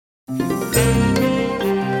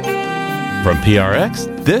From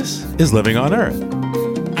PRX, this is Living on Earth.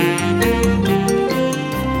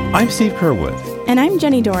 I'm Steve Curwood. And I'm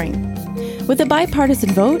Jenny Doring. With a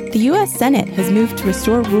bipartisan vote, the U.S. Senate has moved to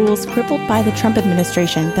restore rules crippled by the Trump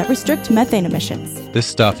administration that restrict methane emissions. This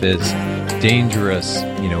stuff is dangerous,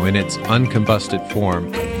 in its uncombusted form,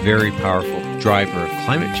 a very powerful driver of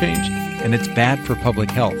climate change, and it's bad for public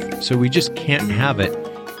health. So we just can't have it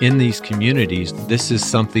in these communities. This is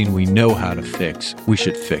something we know how to fix. We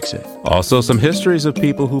should fix it. Also, some histories of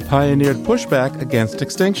people who pioneered pushback against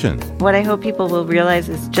extinction. What I hope people will realize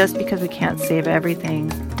is just because we can't save everything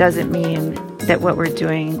doesn't mean that what we're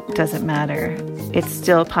doing doesn't matter. It's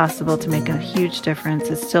still possible to make a huge difference.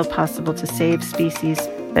 It's still possible to save species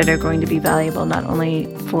that are going to be valuable not only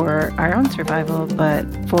for our own survival, but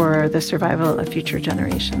for the survival of future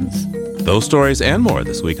generations. Those stories and more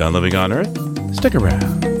this week on Living on Earth. Stick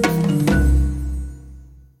around.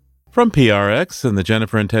 From PRX and the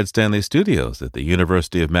Jennifer and Ted Stanley Studios at the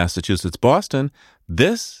University of Massachusetts, Boston,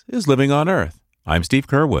 this is Living on Earth. I'm Steve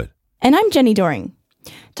Curwood. And I'm Jenny Doring.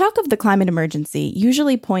 Talk of the climate emergency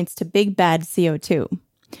usually points to big bad CO2.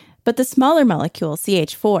 But the smaller molecule,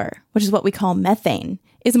 CH4, which is what we call methane,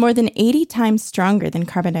 is more than 80 times stronger than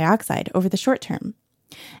carbon dioxide over the short term.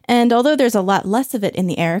 And although there's a lot less of it in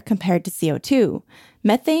the air compared to CO2,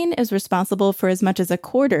 methane is responsible for as much as a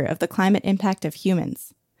quarter of the climate impact of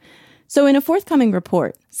humans. So in a forthcoming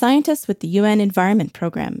report, scientists with the UN Environment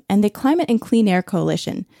Program and the Climate and Clean Air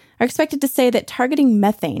Coalition are expected to say that targeting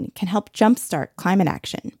methane can help jumpstart climate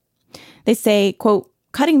action. They say, quote,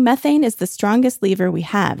 cutting methane is the strongest lever we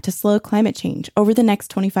have to slow climate change over the next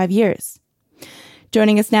 25 years.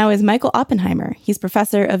 Joining us now is Michael Oppenheimer. He's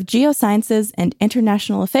professor of geosciences and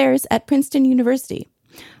international affairs at Princeton University.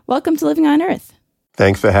 Welcome to Living on Earth.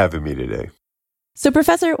 Thanks for having me today. So,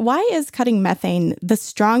 Professor, why is cutting methane the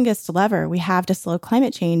strongest lever we have to slow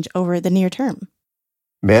climate change over the near term?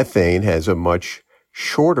 Methane has a much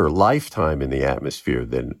shorter lifetime in the atmosphere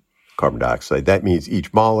than carbon dioxide. That means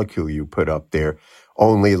each molecule you put up there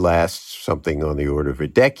only lasts something on the order of a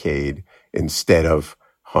decade instead of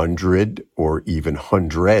 100 or even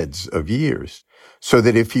hundreds of years. So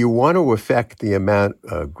that if you want to affect the amount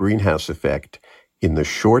of greenhouse effect in the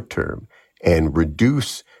short term and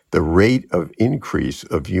reduce the rate of increase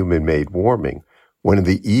of human-made warming, one of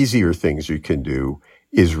the easier things you can do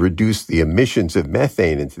is reduce the emissions of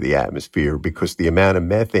methane into the atmosphere, because the amount of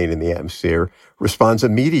methane in the atmosphere responds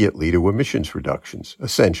immediately to emissions reductions,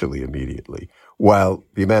 essentially immediately, while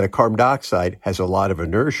the amount of carbon dioxide has a lot of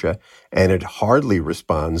inertia and it hardly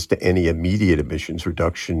responds to any immediate emissions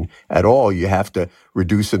reduction at all. You have to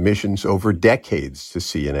reduce emissions over decades to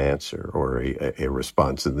see an answer or a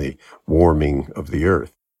response in the warming of the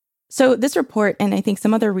Earth. So this report, and I think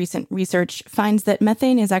some other recent research, finds that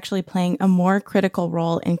methane is actually playing a more critical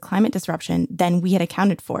role in climate disruption than we had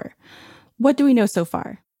accounted for. What do we know so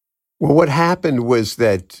far? Well, what happened was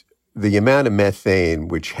that the amount of methane,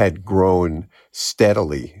 which had grown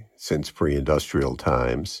steadily since pre-industrial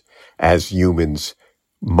times, as humans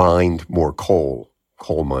mined more coal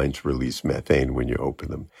mines release methane when you open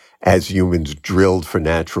them, as humans drilled for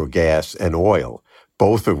natural gas and oil,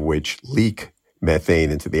 both of which leak methane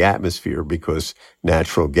into the atmosphere because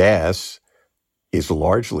natural gas is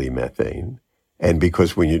largely methane, and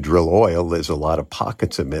because when you drill oil, there's a lot of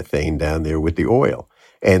pockets of methane down there with the oil.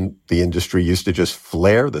 And the industry used to just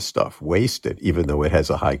flare the stuff, waste it, even though it has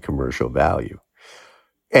a high commercial value.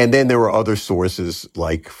 And then there were other sources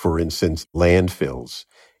like, for instance, landfills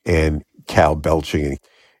and cow belching.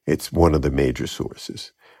 It's one of the major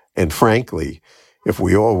sources. And frankly, if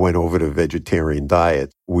we all went over to a vegetarian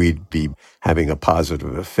diet, we'd be having a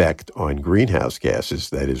positive effect on greenhouse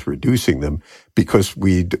gases, that is, reducing them, because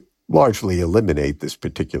we'd largely eliminate this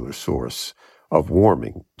particular source of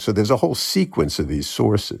warming. So there's a whole sequence of these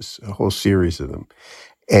sources, a whole series of them.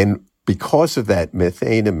 And because of that,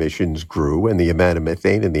 methane emissions grew, and the amount of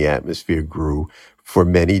methane in the atmosphere grew for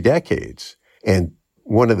many decades. And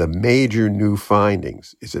one of the major new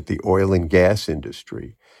findings is that the oil and gas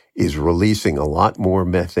industry is releasing a lot more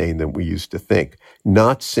methane than we used to think,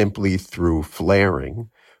 not simply through flaring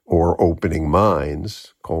or opening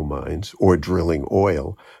mines, coal mines, or drilling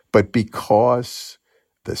oil, but because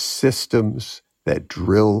the systems that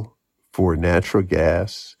drill for natural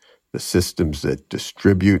gas, the systems that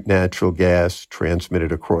distribute natural gas, transmit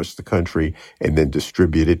it across the country, and then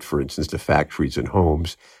distribute it, for instance, to factories and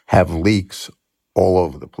homes, have leaks all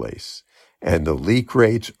over the place. And the leak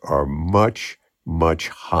rates are much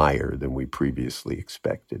higher than we previously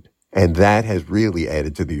expected. And that has really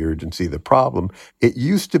added to the urgency of the problem. It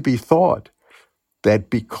used to be thought that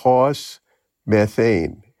because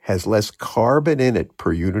methane has less carbon in it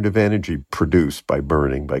per unit of energy produced by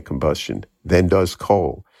burning, by combustion, than does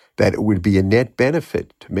coal, that it would be a net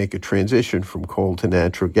benefit to make a transition from coal to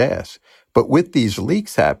natural gas. But with these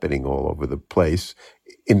leaks happening all over the place,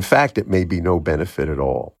 in fact, it may be no benefit at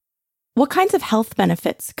all. What kinds of health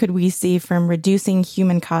benefits could we see from reducing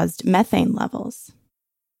human-caused methane levels?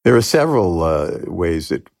 There are several ways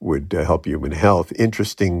that would help human health.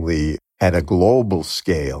 Interestingly, at a global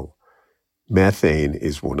scale, methane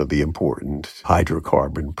is one of the important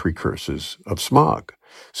hydrocarbon precursors of smog.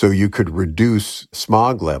 So you could reduce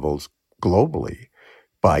smog levels globally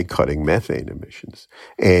by cutting methane emissions.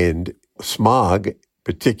 And smog,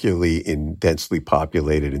 particularly in densely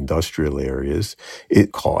populated industrial areas,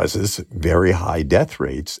 it causes very high death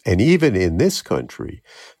rates. And even in this country,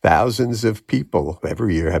 thousands of people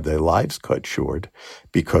every year have their lives cut short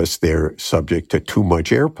because they're subject to too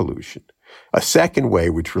much air pollution. A second way,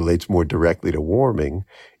 which relates more directly to warming,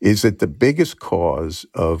 is that the biggest cause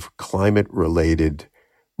of climate-related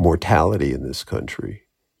mortality in this country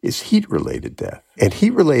is heat-related death. And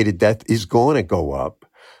heat-related death is going to go up.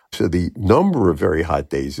 So the number of very hot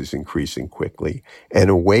days is increasing quickly. And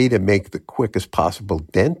a way to make the quickest possible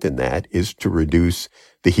dent in that is to reduce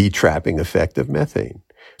the heat-trapping effect of methane.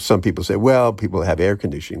 Some people say, well, people have air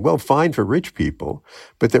conditioning. Well, fine for rich people,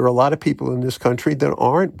 but there are a lot of people in this country that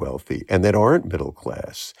aren't wealthy and that aren't middle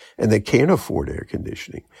class and that can't afford air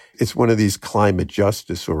conditioning. It's one of these climate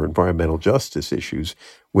justice or environmental justice issues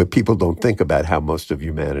where people don't think about how most of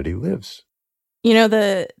humanity lives. You know,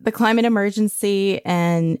 the climate emergency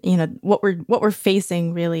and, you know, what we're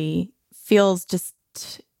facing really feels just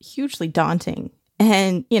hugely daunting.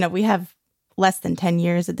 And, you know, we have less than 10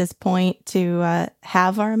 years at this point to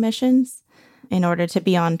have our emissions in order to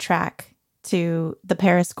be on track to the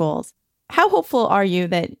Paris goals. How hopeful are you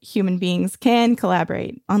that human beings can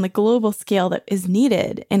collaborate on the global scale that is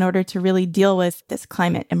needed in order to really deal with this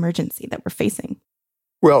climate emergency that we're facing?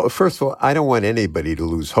 Well, first of all, I don't want anybody to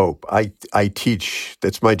lose hope. I teach,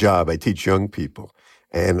 that's my job, I teach young people.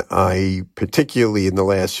 And I, particularly in the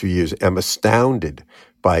last few years, am astounded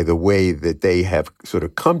by the way that they have sort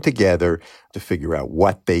of come together to figure out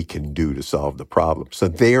what they can do to solve the problem. So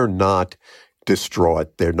they're not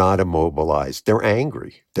distraught. They're not immobilized. They're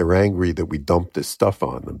angry. They're angry that we dumped this stuff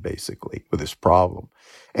on them, basically, with this problem.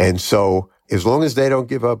 And so as long as they don't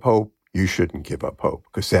give up hope, you shouldn't give up hope,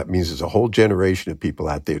 because that means there's a whole generation of people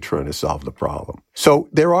out there trying to solve the problem. So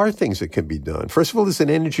there are things that can be done. First of all, there's an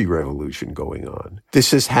energy revolution going on.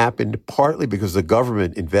 This has happened partly because the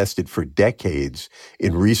government invested for decades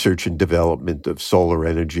in research and development of solar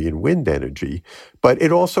energy and wind energy. But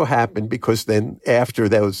it also happened because then after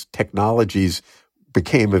those technologies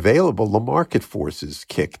became available, the market forces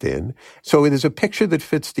kicked in. So it is a picture that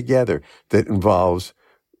fits together that involves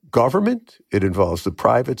government, it involves the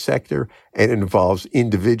private sector, and it involves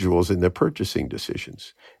individuals in their purchasing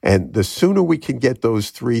decisions. And the sooner we can get those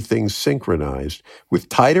three things synchronized with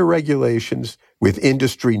tighter regulations, with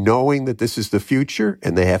industry knowing that this is the future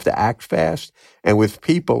and they have to act fast, and with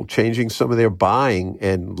people changing some of their buying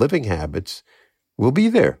and living habits, we'll be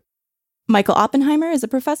there. Michael Oppenheimer is a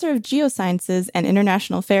professor of geosciences and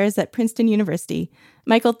international affairs at Princeton University.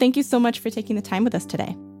 Michael, thank you so much for taking the time with us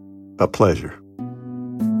today. A pleasure.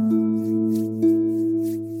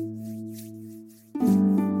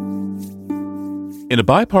 In a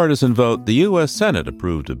bipartisan vote, the U.S. Senate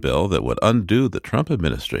approved a bill that would undo the Trump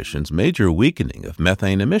administration's major weakening of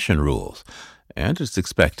methane emission rules, and is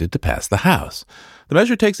expected to pass the House. The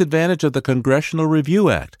measure takes advantage of the Congressional Review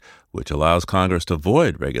Act, which allows Congress to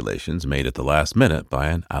void regulations made at the last minute by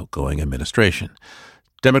an outgoing administration.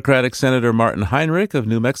 Democratic Senator Martin Heinrich of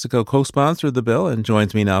New Mexico co-sponsored the bill and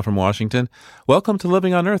joins me now from Washington. Welcome to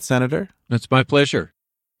Living on Earth, Senator. It's my pleasure.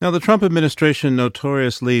 Now, the Trump administration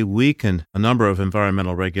notoriously weakened a number of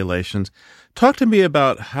environmental regulations. Talk to me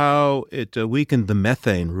about how it weakened the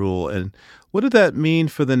methane rule, and what did that mean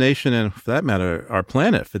for the nation and, for that matter, our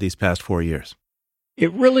planet for these past 4 years?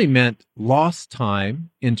 It really meant lost time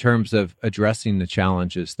in terms of addressing the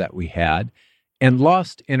challenges that we had and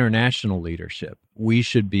lost international leadership. We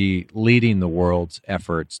should be leading the world's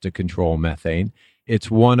efforts to control methane. It's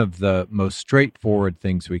one of the most straightforward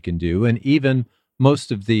things we can do, and even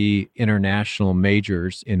most of the international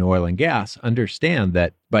majors in oil and gas understand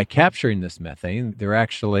that by capturing this methane, they're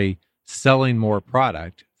actually selling more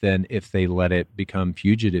product than if they let it become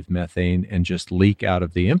fugitive methane and just leak out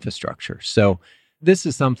of the infrastructure. So this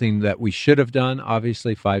is something that we should have done,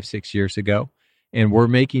 obviously, 5-6 years ago, and we're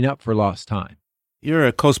making up for lost time. You're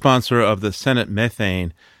a co-sponsor of the Senate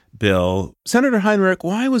Methane bill. Senator Heinrich,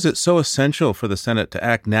 why was it so essential for the Senate to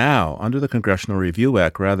act now under the Congressional Review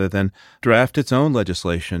Act rather than draft its own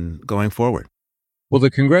legislation going forward? Well, the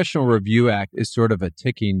Congressional Review Act is sort of a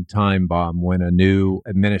ticking time bomb when a new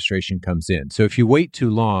administration comes in. So if you wait too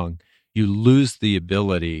long, you lose the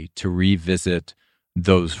ability to revisit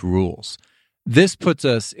those rules. This puts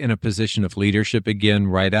us in a position of leadership again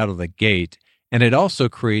right out of the gate, and it also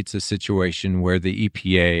creates a situation where the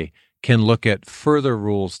EPA can look at further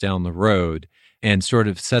rules down the road and sort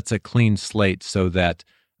of sets a clean slate so that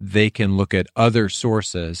they can look at other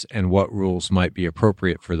sources and what rules might be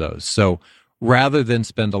appropriate for those. So rather than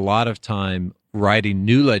spend a lot of time writing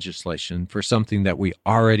new legislation for something that we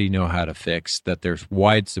already know how to fix, that there's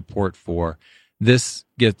wide support for, this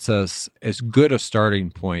gets us as good a starting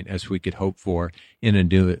point as we could hope for in a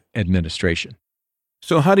new administration.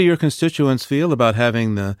 So how do your constituents feel about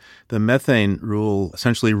having the methane rule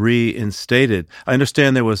essentially reinstated? I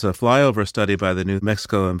understand there was a flyover study by the New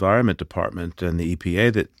Mexico Environment Department and the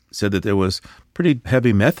EPA that said that there was pretty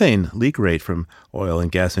heavy methane leak rate from oil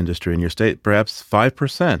and gas industry in your state, perhaps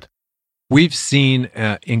 5%. We've seen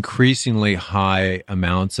increasingly high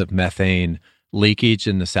amounts of methane leakage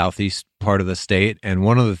in the southeast part of the state. And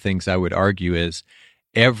one of the things I would argue is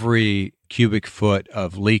every cubic foot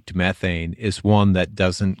of leaked methane is one that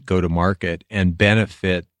doesn't go to market and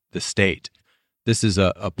benefit the state. This is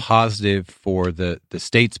a positive for the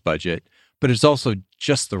state's budget, but it's also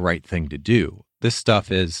just the right thing to do. This stuff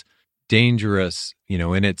is dangerous,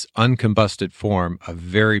 in its uncombusted form, a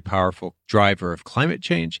very powerful driver of climate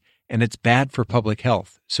change, and it's bad for public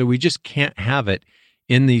health. So we just can't have it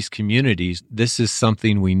in these communities. This is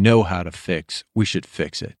something we know how to fix. We should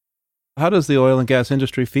fix it. How does the oil and gas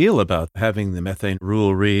industry feel about having the methane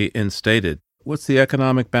rule reinstated? What's the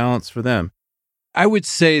economic balance for them? I would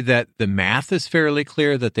say that the math is fairly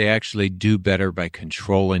clear that they actually do better by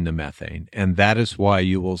controlling the methane. And that is why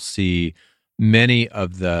you will see many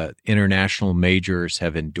of the international majors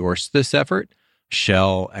have endorsed this effort,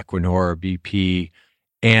 Shell, Equinor, BP.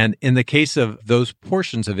 And in the case of those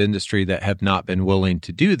portions of industry that have not been willing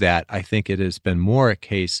to do that, I think it has been more a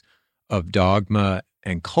case of dogma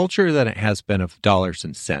and culture than it has been of dollars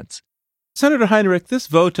and cents. Senator Heinrich, this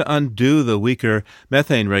vote to undo the weaker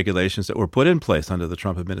methane regulations that were put in place under the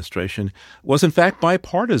Trump administration was in fact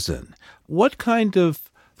bipartisan. What kind of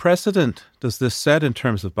precedent does this set in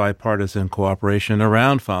terms of bipartisan cooperation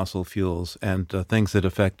around fossil fuels and things that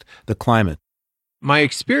affect the climate? My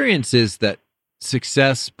experience is that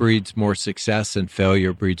success breeds more success and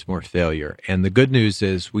failure breeds more failure. And the good news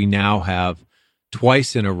is we now have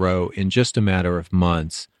twice in a row, in just a matter of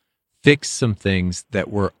months, fixed some things that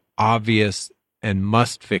were obvious and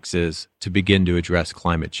must fixes to begin to address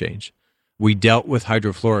climate change. We dealt with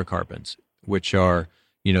hydrofluorocarbons, which are,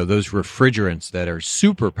 those refrigerants that are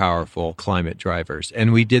super powerful climate drivers.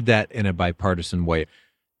 And we did that in a bipartisan way.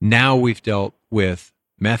 Now we've dealt with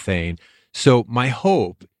methane. So my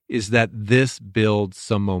hope is that this builds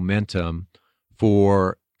some momentum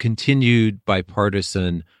for continued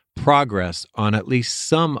bipartisan progress on at least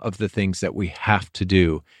some of the things that we have to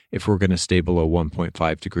do if we're going to stay below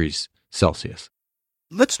 1.5 degrees Celsius.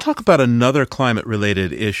 Let's talk about another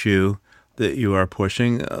climate-related issue that you are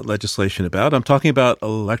pushing legislation about. I'm talking about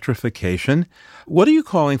electrification. What are you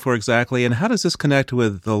calling for exactly, and how does this connect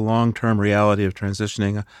with the long-term reality of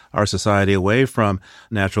transitioning our society away from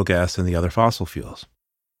natural gas and the other fossil fuels?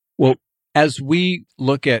 Well, as we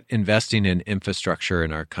look at investing in infrastructure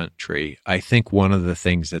in our country, I think one of the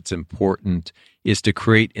things that's important is to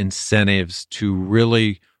create incentives to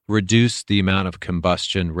really reduce the amount of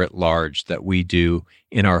combustion writ large that we do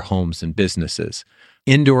in our homes and businesses.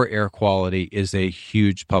 Indoor air quality is a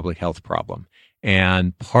huge public health problem.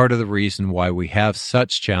 And part of the reason why we have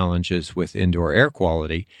such challenges with indoor air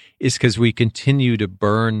quality is because we continue to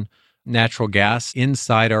burn natural gas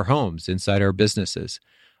inside our homes, inside our businesses.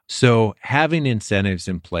 So having incentives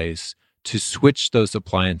in place to switch those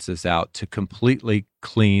appliances out to completely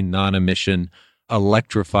clean, non-emission,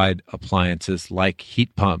 electrified appliances like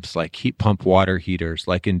heat pumps, like heat pump water heaters,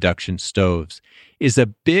 like induction stoves, is a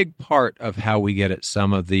big part of how we get at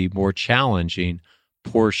some of the more challenging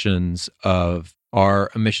portions of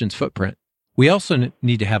our emissions footprint. We also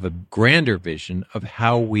need to have a grander vision of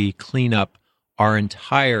how we clean up our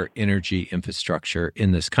entire energy infrastructure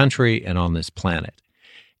in this country and on this planet.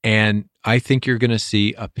 And I think you're going to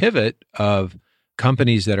see a pivot of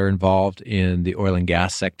companies that are involved in the oil and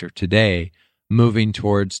gas sector today moving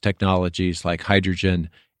towards technologies like hydrogen.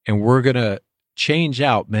 And we're going to change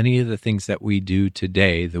out many of the things that we do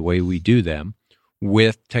today, the way we do them,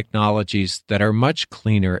 with technologies that are much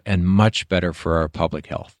cleaner and much better for our public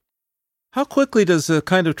health. How quickly does the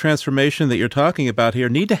kind of transformation that you're talking about here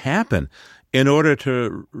need to happen in order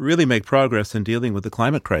to really make progress in dealing with the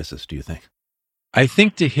climate crisis, do you think? I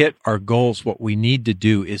think to hit our goals, what we need to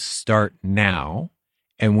do is start now,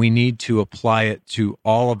 and we need to apply it to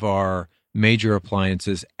all of our major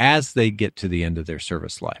appliances as they get to the end of their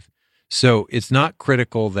service life. So it's not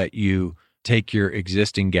critical that you take your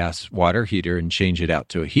existing gas water heater and change it out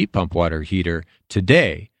to a heat pump water heater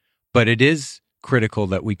today, but it is critical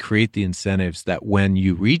that we create the incentives that when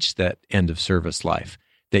you reach that end of service life,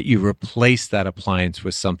 that you replace that appliance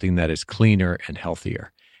with something that is cleaner and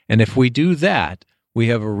healthier. And if we do that, we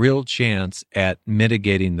have a real chance at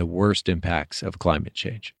mitigating the worst impacts of climate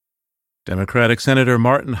change. Democratic Senator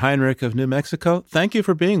Martin Heinrich of New Mexico, thank you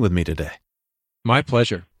for being with me today. My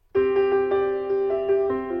pleasure.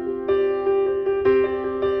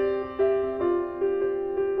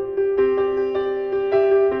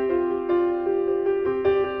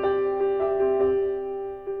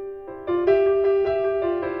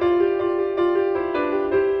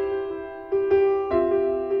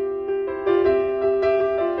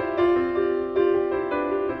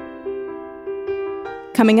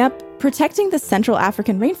 Coming up, protecting the Central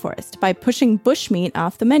African rainforest by pushing bushmeat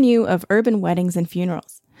off the menu of urban weddings and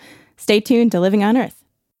funerals. Stay tuned to Living on Earth.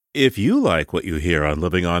 If you like what you hear on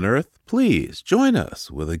Living on Earth, please join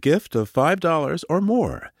us with a gift of $5 or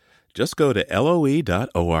more. Just go to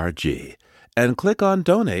LOE.org and click on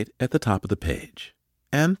Donate at the top of the page.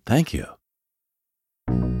 And thank you.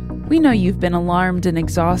 We know you've been alarmed and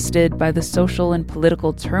exhausted by the social and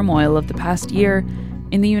political turmoil of the past year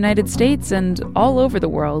in the United States and all over the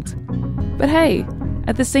world. But hey,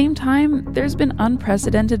 at the same time, there's been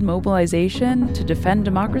unprecedented mobilization to defend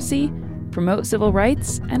democracy, promote civil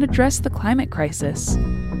rights, and address the climate crisis.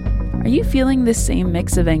 Are you feeling this same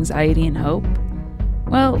mix of anxiety and hope?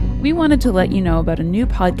 Well, we wanted to let you know about a new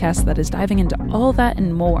podcast that is diving into all that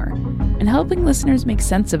and more, and helping listeners make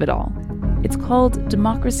sense of it all. It's called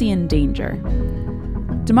Democracy in Danger.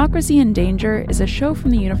 Democracy in Danger is a show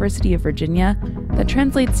from the University of Virginia that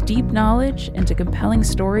translates deep knowledge into compelling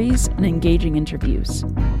stories and engaging interviews.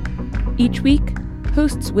 Each week,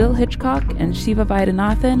 hosts Will Hitchcock and Shiva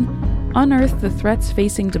Vaidyanathan unearth the threats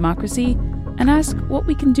facing democracy and ask what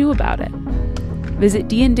we can do about it. Visit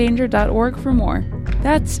dindanger.org for more.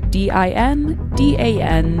 That's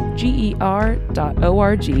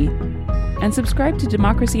DINDANGER.org. And subscribe to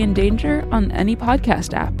Democracy in Danger on any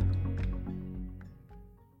podcast app.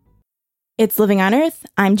 It's Living on Earth.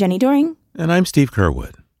 I'm Jenny Doering. And I'm Steve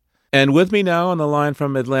Curwood. And with me now on the line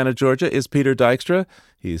from Atlanta, Georgia, is Peter Dykstra.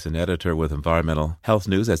 He's an editor with Environmental Health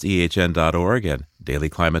News at ehn.org and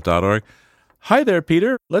dailyclimate.org. Hi there,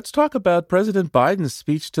 Peter. Let's talk about President Biden's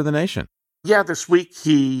speech to the nation. Yeah, this week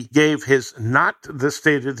he gave his not the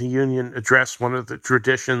State of the Union address. One of the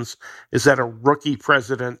traditions is that a rookie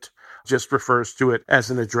president just refers to it as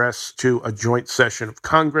an address to a joint session of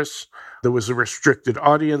Congress. There was a restricted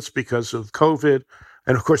audience because of COVID.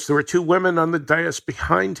 And of course, there were two women on the dais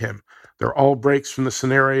behind him. They're all breaks from the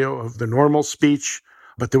scenario of the normal speech,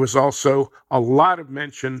 but there was also a lot of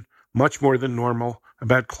mention, much more than normal,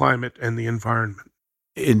 about climate and the environment.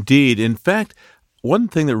 Indeed. In fact, one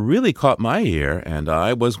thing that really caught my ear and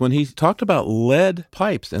eye was when he talked about lead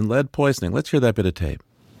pipes and lead poisoning. Let's hear that bit of tape.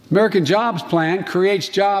 American Jobs Plan creates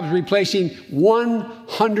jobs replacing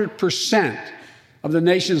 100% of the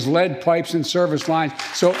nation's lead pipes and service lines,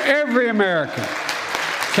 so every American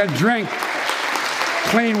can drink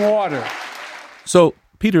clean water. So,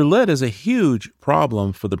 Peter, lead is a huge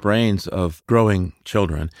problem for the brains of growing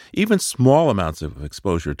children. Even small amounts of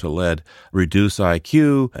exposure to lead reduce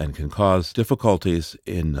IQ and can cause difficulties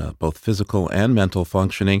in both physical and mental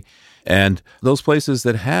functioning. And those places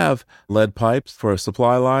that have lead pipes for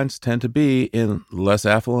supply lines tend to be in less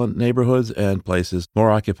affluent neighborhoods and places more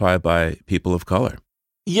occupied by people of color.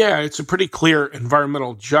 Yeah, it's a pretty clear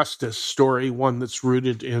environmental justice story, one that's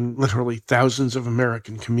rooted in literally thousands of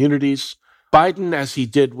American communities. Biden, as he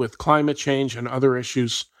did with climate change and other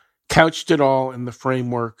issues, couched it all in the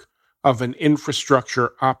framework of an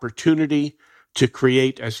infrastructure opportunity to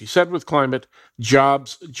create, as he said with climate,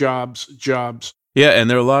 jobs, jobs, jobs. Yeah, and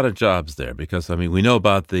there are a lot of jobs there because, we know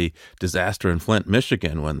about the disaster in Flint,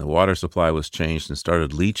 Michigan, when the water supply was changed and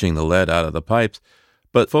started leaching the lead out of the pipes.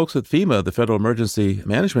 But folks at FEMA, the Federal Emergency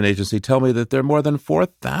Management Agency, tell me that there are more than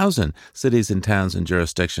 4,000 cities and towns and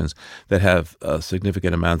jurisdictions that have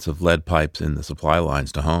significant amounts of lead pipes in the supply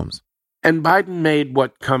lines to homes. And Biden made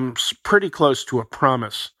what comes pretty close to a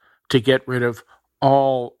promise to get rid of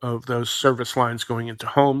all of those service lines going into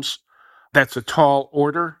homes. That's a tall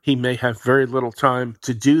order. He may have very little time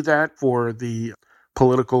to do that for the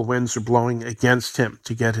political winds are blowing against him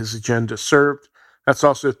to get his agenda served. That's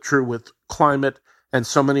also true with climate and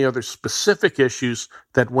so many other specific issues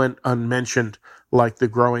that went unmentioned, like the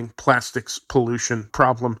growing plastics pollution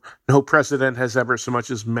problem. No president has ever so much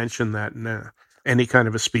as mentioned that in any kind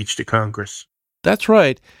of a speech to Congress. That's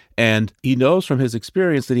right. And he knows from his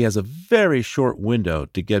experience that he has a very short window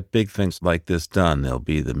to get big things like this done. There'll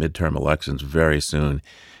be the midterm elections very soon.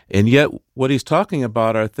 And yet what he's talking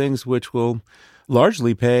about are things which will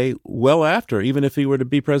largely pay well after, even if he were to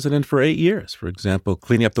be president for 8 years. For example,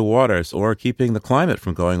 cleaning up the waters or keeping the climate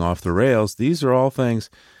from going off the rails. These are all things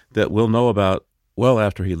that we'll know about well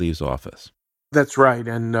after he leaves office. That's right.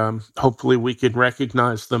 And hopefully we can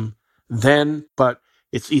recognize them then. But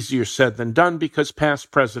it's easier said than done because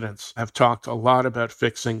past presidents have talked a lot about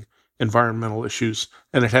fixing environmental issues,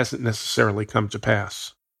 and it hasn't necessarily come to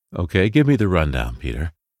pass. Okay, give me the rundown,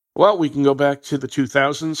 Peter. Well, we can go back to the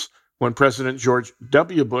 2000s when President George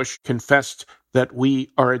W. Bush confessed that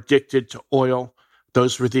we are addicted to oil.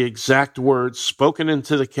 Those were the exact words spoken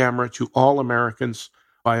into the camera to all Americans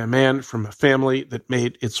by a man from a family that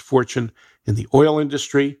made its fortune in the oil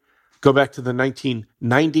industry. Go back to the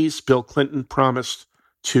 1990s. Bill Clinton promised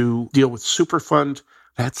to deal with Superfund.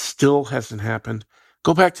 That still hasn't happened.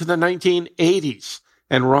 Go back to the 1980s,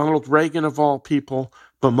 and Ronald Reagan, of all people,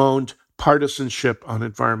 bemoaned partisanship on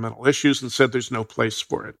environmental issues and said there's no place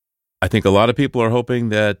for it. I think a lot of people are hoping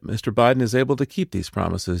that Mr. Biden is able to keep these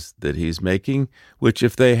promises that he's making, which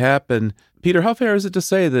if they happen, Peter, how fair is it to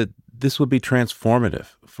say that this would be transformative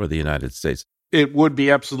for the United States? It would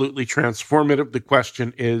be absolutely transformative. The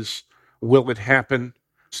question is, will it happen?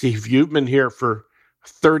 Steve, you've been here for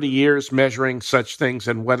 30 years measuring such things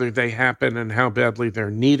and whether they happen and how badly they're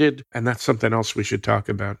needed. And that's something else we should talk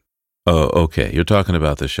about. Oh, okay. You're talking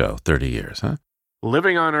about the show, 30 years, huh?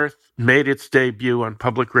 Living on Earth made its debut on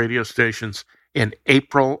public radio stations in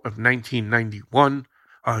April of 1991.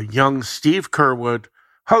 A young Steve Curwood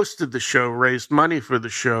hosted the show, raised money for the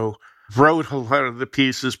show, wrote a lot of the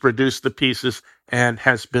pieces, produced the pieces, and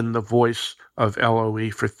has been the voice of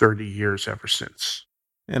LOE for 30 years ever since.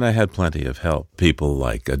 And I had plenty of help. People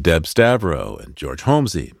like Deb Stavro and George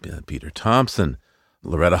Holmesy, Peter Thompson,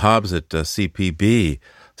 Loretta Hobbs at CPB,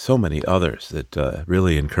 so many others that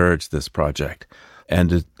really encouraged this project.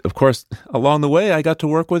 And, of course, along the way, I got to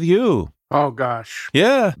work with you. Oh, gosh.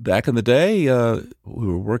 Yeah. Back in the day, we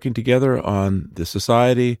were working together on the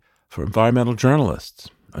Society for Environmental Journalists,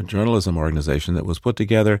 a journalism organization that was put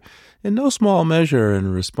together in no small measure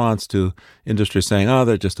in response to industry saying, oh,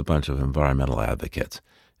 they're just a bunch of environmental advocates.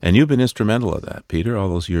 And you've been instrumental in that, Peter, all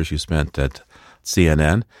those years you spent at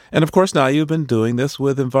CNN. And, of course, now you've been doing this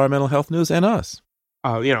with Environmental Health News and us.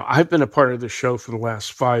 I've been a part of the show for the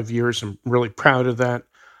last 5 years. I'm really proud of that.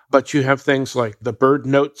 But you have things like the Bird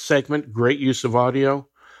Note segment, great use of audio.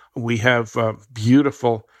 We have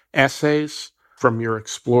beautiful essays from your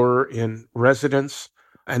Explorer in Residence.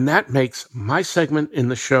 And that makes my segment in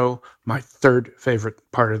the show my third favorite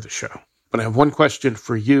part of the show. But I have one question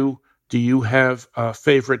for you. Do you have a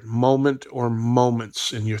favorite moment or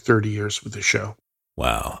moments in your 30 years with the show?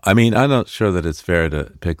 Wow. I mean, I'm not sure that it's fair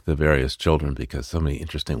to pick the various children because so many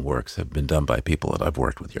interesting works have been done by people that I've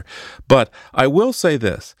worked with here. But I will say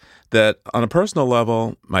this, that on a personal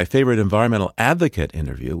level, my favorite environmental advocate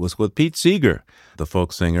interview was with Pete Seeger, the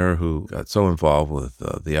folk singer who got so involved with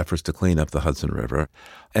the efforts to clean up the Hudson River.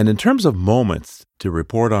 And in terms of moments to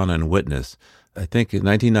report on and witness, I think in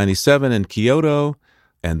 1997 in Kyoto,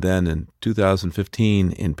 and then in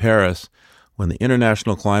 2015 in Paris, when the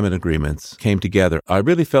international climate agreements came together, I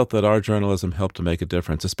really felt that our journalism helped to make a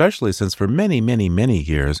difference, especially since for many, many, many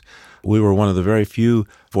years, we were one of the very few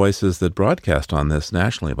voices that broadcast on this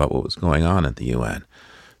nationally about what was going on at the UN.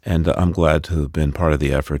 And I'm glad to have been part of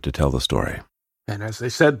the effort to tell the story. And as they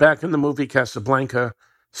said back in the movie Casablanca,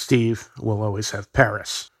 Steve will always have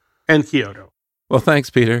Paris and Kyoto. Well, thanks,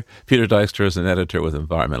 Peter. Peter Dykstra is an editor with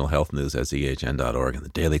Environmental Health News at ehn.org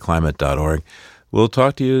and thedailyclimate.org. We'll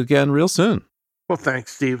talk to you again real soon. Well,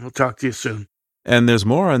 thanks, Steve. We'll talk to you soon. And there's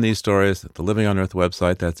more on these stories at the Living on Earth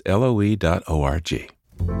website. That's LOE.org.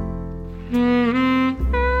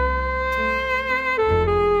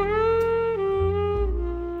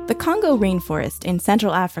 The Congo rainforest in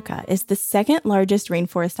Central Africa is the second largest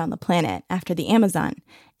rainforest on the planet after the Amazon,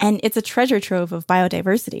 and it's a treasure trove of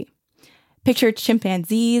biodiversity. Picture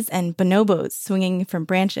chimpanzees and bonobos swinging from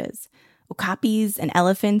branches, okapis and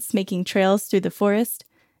elephants making trails through the forest,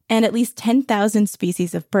 and at least 10,000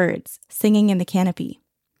 species of birds singing in the canopy.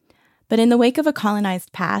 But in the wake of a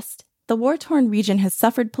colonized past, the war-torn region has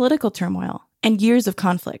suffered political turmoil and years of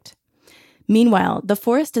conflict. Meanwhile, the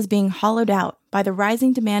forest is being hollowed out by the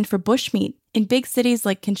rising demand for bushmeat in big cities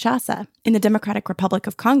like Kinshasa in the Democratic Republic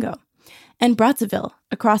of Congo and Brazzaville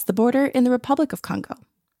across the border in the Republic of Congo.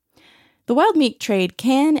 The wild meat trade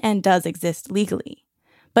can and does exist legally,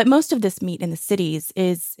 but most of this meat in the cities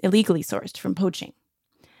is illegally sourced from poaching.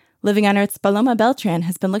 Living on Earth's Paloma Beltran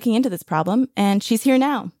has been looking into this problem, and she's here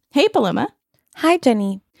now. Hey, Paloma. Hi,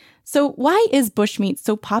 Jenny. So why is bushmeat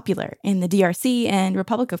so popular in the DRC and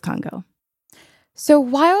Republic of Congo? So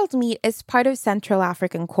wild meat is part of Central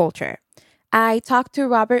African culture. I talked to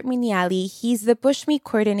Robert Miniali. He's the bushmeat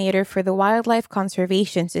coordinator for the Wildlife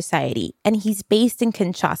Conservation Society, and he's based in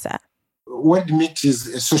Kinshasa. Wild meat is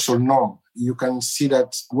a social norm. You can see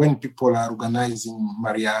that when people are organizing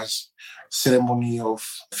marriage, ceremony of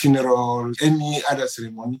funeral, any other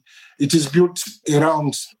ceremony, it is built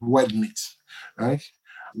around wild meat, right?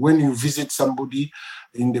 When you visit somebody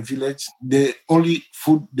in the village, the only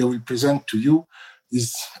food they will present to you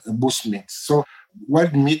is bush meat. So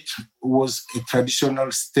wild meat was a traditional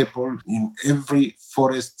staple in every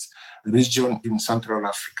forest region in Central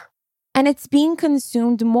Africa. And it's being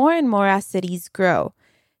consumed more and more as cities grow.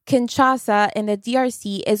 Kinshasa in the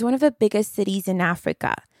DRC is one of the biggest cities in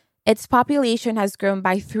Africa. Its population has grown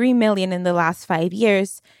by 3 million in the last 5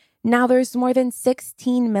 years. Now there's more than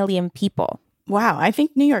 16 million people. Wow, I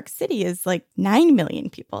think New York City is like 9 million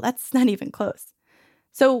people. That's not even close.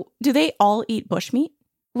 So do they all eat bushmeat?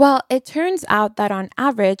 Well, it turns out that on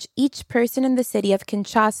average, each person in the city of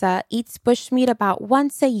Kinshasa eats bushmeat about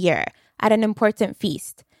once a year at an important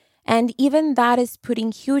feast. And even that is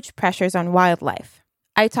putting huge pressures on wildlife.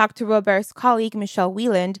 I talked to Robert's colleague, Michelle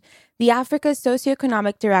Wieland, the Africa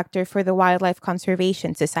Socioeconomic Director for the Wildlife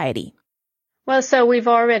Conservation Society. Well, so we've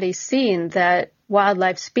already seen that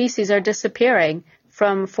wildlife species are disappearing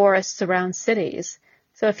from forests around cities.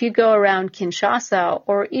 So if you go around Kinshasa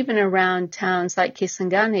or even around towns like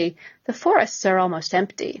Kisangani, the forests are almost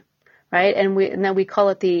empty, right? And then we call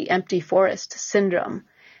it the empty forest syndrome.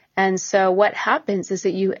 And so what happens is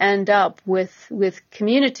that you end up with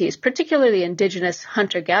communities, particularly indigenous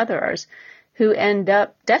hunter-gatherers, who end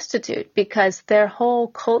up destitute because their whole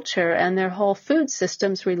culture and their whole food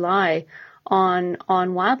systems rely on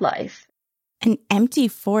wildlife. An empty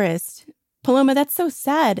forest. Paloma, that's so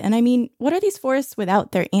sad. And I mean, what are these forests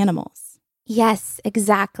without their animals? Yes,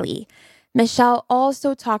 exactly. Michelle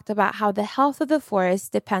also talked about how the health of the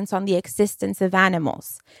forest depends on the existence of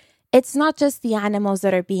animals. It's not just the animals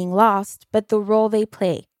that are being lost, but the role they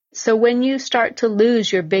play. So when you start to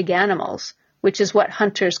lose your big animals, which is what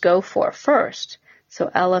hunters go for first, so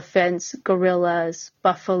elephants, gorillas,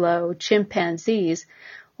 buffalo, chimpanzees,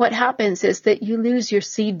 what happens is that you lose your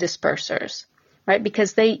seed dispersers, right?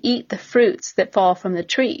 Because they eat the fruits that fall from the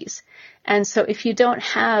trees. And so if you don't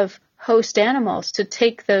have host animals to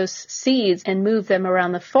take those seeds and move them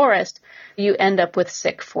around the forest, you end up with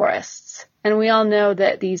sick forests. And we all know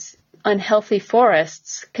that these unhealthy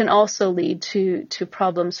forests can also lead to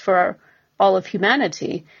problems for all of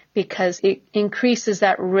humanity because it increases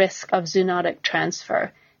that risk of zoonotic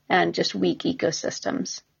transfer and just weak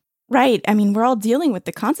ecosystems. Right. I mean, we're all dealing with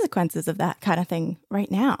the consequences of that kind of thing right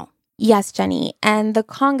now. Yes, Jenny. And the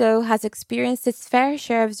Congo has experienced its fair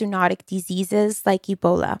share of zoonotic diseases like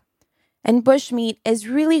Ebola. And bushmeat is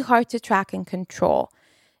really hard to track and control.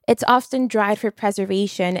 It's often dried for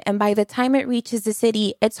preservation, and by the time it reaches the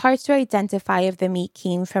city, it's hard to identify if the meat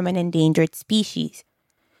came from an endangered species.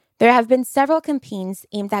 There have been several campaigns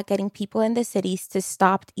aimed at getting people in the cities to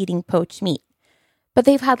stop eating poached meat, but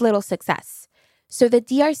they've had little success. So the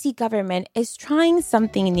DRC government is trying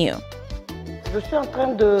something new. Je suis en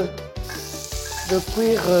train de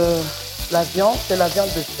cuire la viande, c'est la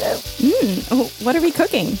viande de chèvre. What are we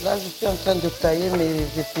cooking? Là, je suis en train de tailler mes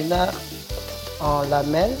épinards en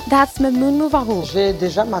lamelles. That's Mamoun Mouvarou. J'ai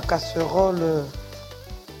déjà ma casserole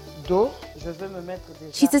d'eau.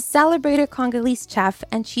 She's a celebrated Congolese chef,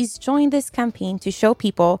 and she's joined this campaign to show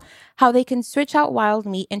people how they can switch out wild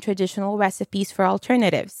meat in traditional recipes for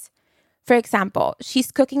alternatives. For example,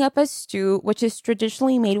 she's cooking up a stew which is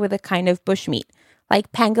traditionally made with a kind of bushmeat,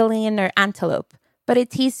 like pangolin or antelope, but it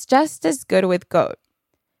tastes just as good with goat.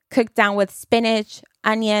 Cooked down with spinach,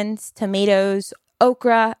 onions, tomatoes,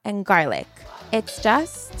 okra, and garlic. It's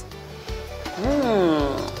just...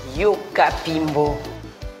 Yuca pimbo.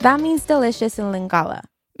 That means delicious in Lingala.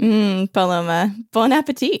 Paloma, bon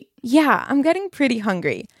appetit. Yeah, I'm getting pretty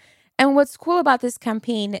hungry. And what's cool about this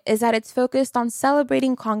campaign is that it's focused on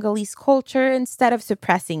celebrating Congolese culture instead of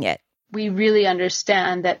suppressing it. We really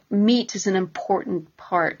understand that meat is an important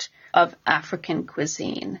part of African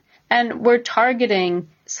cuisine. And we're targeting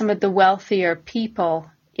some of the wealthier people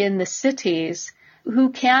in the cities who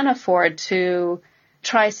can afford to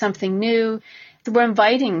try something new. We're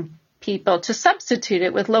inviting people to substitute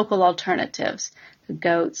it with local alternatives.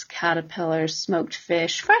 Goats, caterpillars, smoked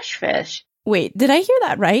fish, fresh fish. Wait, did I hear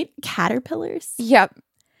that right? Caterpillars? Yep.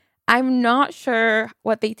 I'm not sure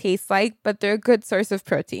what they taste like, but they're a good source of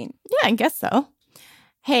protein. Yeah, I guess so.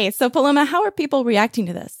 Hey, so Paloma, how are people reacting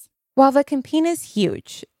to this? Well, the campaign is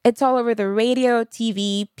huge. It's all over the radio,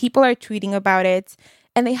 TV, people are tweeting about it,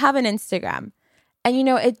 and they have an Instagram. And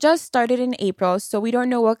it just started in April, so we don't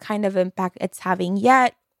know what kind of impact it's having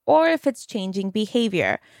yet or if it's changing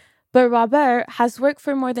behavior. But Robert has worked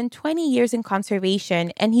for more than 20 years in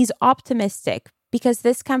conservation, and he's optimistic because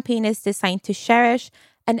this campaign is designed to cherish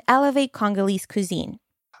and elevate Congolese cuisine.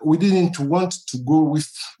 We didn't want to go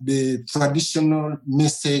with the traditional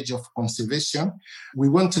message of conservation. We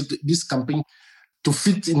wanted this campaign to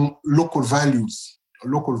fit in local values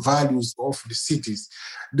of the cities.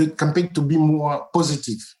 The campaign to be more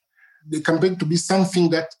positive. The campaign to be something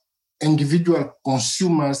that individual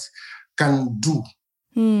consumers can do.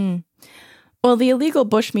 Well, the illegal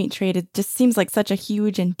bushmeat trade, it just seems like such a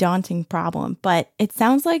huge and daunting problem, but it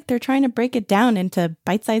sounds like they're trying to break it down into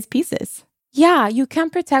bite-sized pieces. Yeah, you can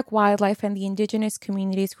protect wildlife and the indigenous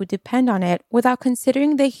communities who depend on it without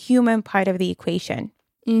considering the human part of the equation.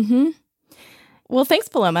 Mm-hmm. Well, thanks,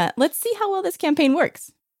 Paloma. Let's see how well this campaign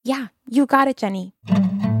works. Yeah, you got it, Jenny.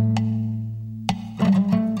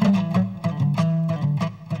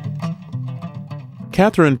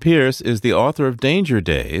 Catherine Pierce is the author of Danger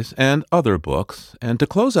Days and other books, and to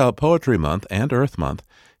close out Poetry Month and Earth Month,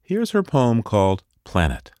 here's her poem called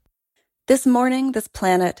Planet. This morning, this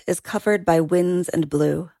planet is covered by winds and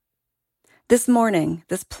blue. This morning,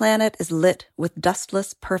 this planet is lit with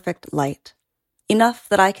dustless, perfect light, enough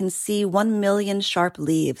that I can see 1 million sharp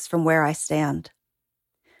leaves from where I stand.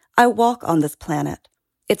 I walk on this planet,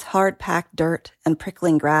 its hard-packed dirt and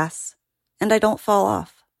prickling grass, and I don't fall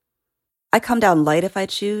off. I come down light if I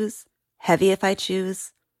choose, heavy if I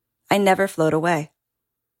choose. I never float away.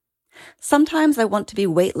 Sometimes I want to be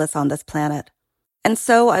weightless on this planet, and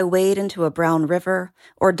so I wade into a brown river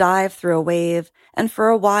or dive through a wave and for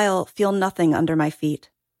a while feel nothing under my feet.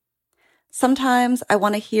 Sometimes I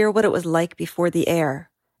want to hear what it was like before the air,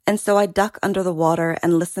 and so I duck under the water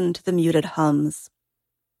and listen to the muted hums.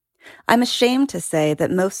 I'm ashamed to say that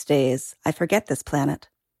most days I forget this planet.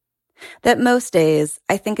 That most days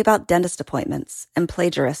I think about dentist appointments and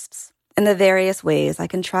plagiarists and the various ways I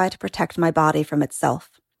can try to protect my body from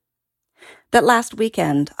itself. That last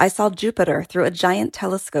weekend I saw Jupiter through a giant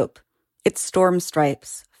telescope, its storm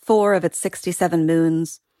stripes, 4 of its 67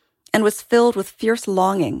 moons, and was filled with fierce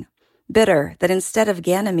longing, bitter that instead of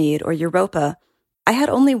Ganymede or Europa, I had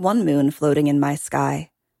only one moon floating in my sky,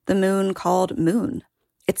 the moon called Moon,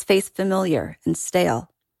 its face familiar and stale.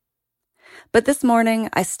 But this morning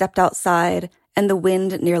I stepped outside and the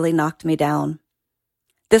wind nearly knocked me down.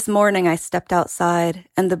 This morning I stepped outside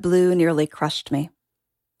and the blue nearly crushed me.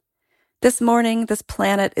 This morning, this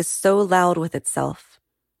planet is so loud with itself,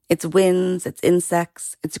 its winds, its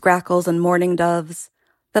insects, its grackles and mourning doves,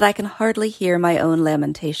 that I can hardly hear my own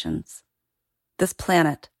lamentations. This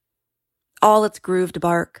planet, all its grooved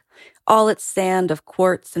bark, all its sand of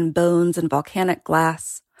quartz and bones and volcanic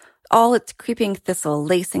glass, all its creeping thistle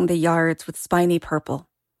lacing the yards with spiny purple.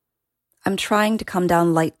 I'm trying to come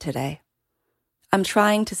down light today. I'm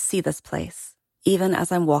trying to see this place, even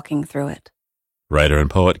as I'm walking through it. Writer and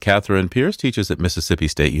poet Catherine Pierce teaches at Mississippi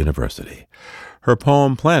State University. Her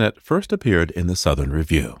poem Planet first appeared in the Southern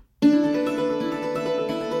Review.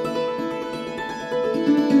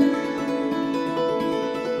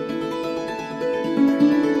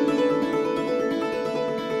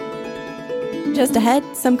 Just ahead,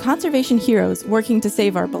 some conservation heroes working to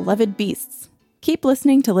save our beloved beasts. Keep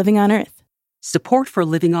listening to Living on Earth. Support for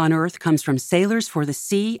Living on Earth comes from Sailors for the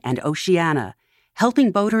Sea and Oceana,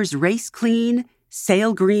 helping boaters race clean,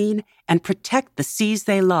 sail green, and protect the seas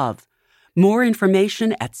they love. More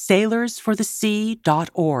information at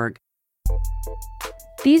sailorsforthesea.org.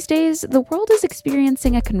 These days, the world is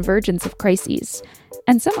experiencing a convergence of crises,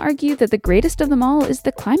 and some argue that the greatest of them all is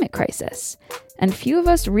the climate crisis, and few of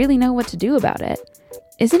us really know what to do about it.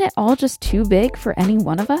 Isn't it all just too big for any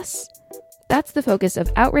one of us? That's the focus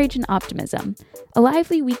of Outrage and Optimism, a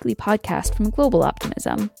lively weekly podcast from Global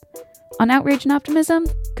Optimism. On Outrage and Optimism,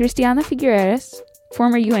 Christiana Figueres,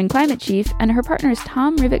 former UN climate chief, and her partners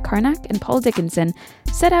Tom Rivett-Carnac and Paul Dickinson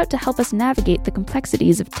set out to help us navigate the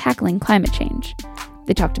complexities of tackling climate change.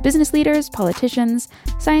 They talk to business leaders, politicians,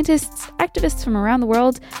 scientists, activists from around the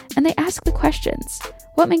world, and they ask the questions.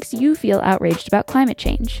 What makes you feel outraged about climate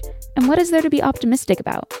change? And what is there to be optimistic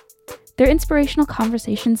about? Their inspirational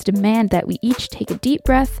conversations demand that we each take a deep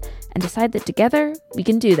breath and decide that together we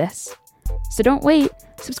can do this. So don't wait.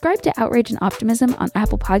 Subscribe to Outrage and Optimism on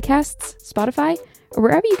Apple Podcasts, Spotify, or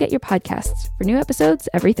wherever you get your podcasts for new episodes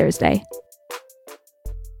every Thursday.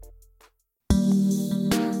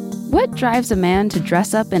 What drives a man to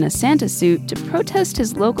dress up in a Santa suit to protest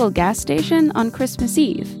his local gas station on Christmas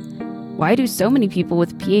Eve? Why do so many people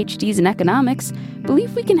with PhDs in economics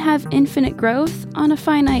believe we can have infinite growth on a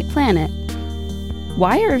finite planet?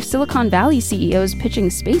 Why are Silicon Valley CEOs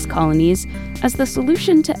pitching space colonies as the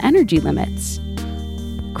solution to energy limits?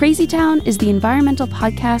 Crazy Town is the environmental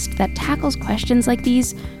podcast that tackles questions like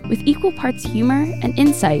these with equal parts humor and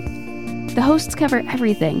insight. The hosts cover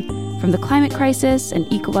everything from the climate crisis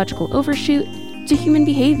and ecological overshoot to human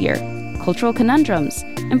behavior, cultural conundrums,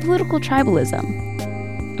 and political tribalism.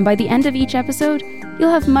 And by the end of each episode, you'll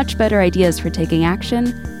have much better ideas for taking action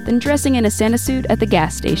than dressing in a Santa suit at the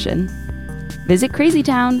gas station. Visit Crazy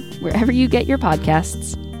Town wherever you get your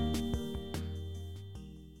podcasts.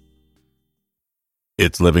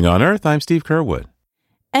 It's Living on Earth. I'm Steve Curwood.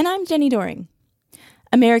 And I'm Jenny Doring.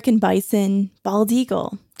 American bison, bald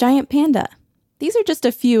eagle, giant panda. These are just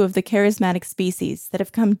a few of the charismatic species that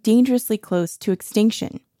have come dangerously close to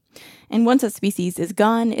extinction. And once a species is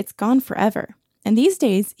gone, it's gone forever. And these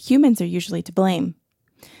days, humans are usually to blame.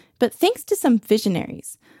 But thanks to some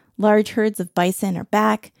visionaries, large herds of bison are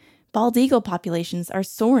back, bald eagle populations are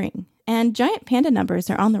soaring, and giant panda numbers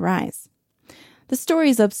are on the rise. The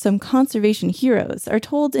stories of some conservation heroes are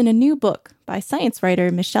told in a new book by science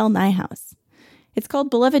writer Michelle Nijhuis. It's called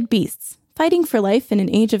Beloved Beasts, Fighting for Life in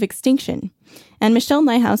an Age of Extinction. And Michelle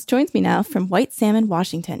Nijhuis joins me now from White Salmon,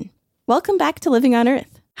 Washington. Welcome back to Living on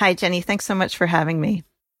Earth. Hi, Jenny. Thanks so much for having me.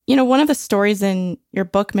 You know, one of the stories in your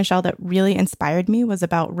book, Michelle, that really inspired me was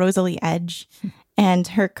about Rosalie Edge and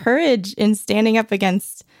her courage in standing up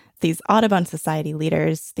against these Audubon Society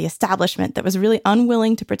leaders, the establishment that was really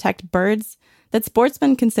unwilling to protect birds that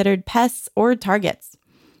sportsmen considered pests or targets.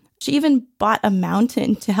 She even bought a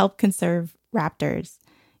mountain to help conserve raptors.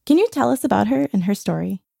 Can you tell us about her and her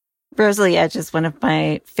story? Rosalie Edge is one of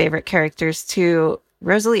my favorite characters, too.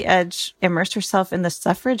 Rosalie Edge immersed herself in the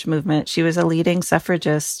suffrage movement. She was a leading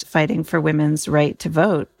suffragist fighting for women's right to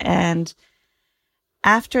vote. And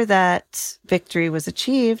after that victory was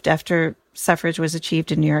achieved, after suffrage was achieved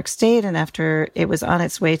in New York State, and after it was on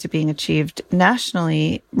its way to being achieved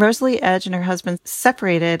nationally, Rosalie Edge and her husband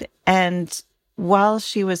separated. And while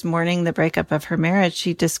she was mourning the breakup of her marriage,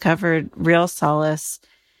 she discovered real solace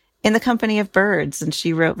in the company of birds. And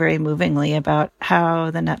she wrote very movingly about how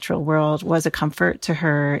the natural world was a comfort to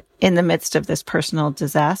her in the midst of this personal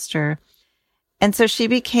disaster. And so she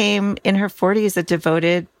became, in her 40s, a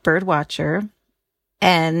devoted bird watcher.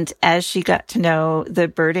 And as she got to know the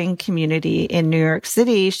birding community in New York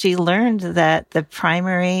City, she learned that the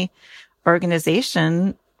primary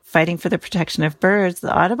organization fighting for the protection of birds,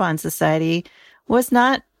 the Audubon Society, was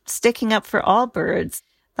not sticking up for all birds.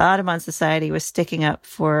 The Audubon Society was sticking up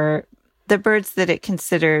for the birds that it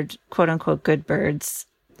considered, quote unquote, good birds,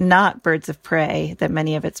 not birds of prey that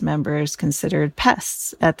many of its members considered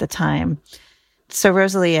pests at the time. So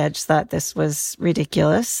Rosalie Edge thought this was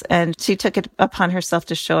ridiculous, and she took it upon herself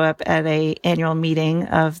to show up at an annual meeting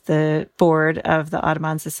of the board of the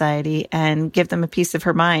Audubon Society and give them a piece of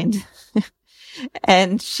her mind.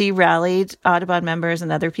 And she rallied Audubon members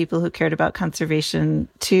and other people who cared about conservation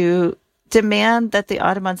to demand that the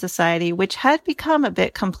Audubon Society, which had become a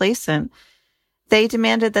bit complacent, they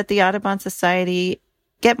demanded that the Audubon Society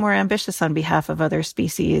get more ambitious on behalf of other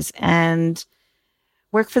species and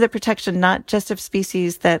work for the protection not just of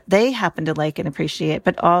species that they happen to like and appreciate,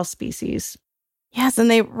 but all species. Yes,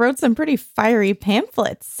 and they wrote some pretty fiery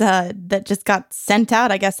pamphlets that just got sent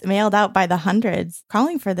out, I guess, mailed out by the hundreds,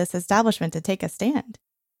 calling for this establishment to take a stand.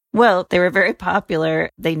 Well, they were very popular.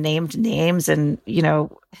 They named names and,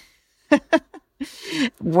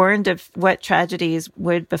 warned of what tragedies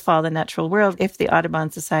would befall the natural world if the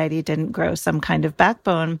Audubon Society didn't grow some kind of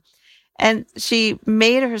backbone. And she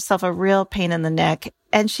made herself a real pain in the neck,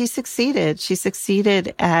 and she succeeded. She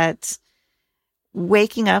succeeded at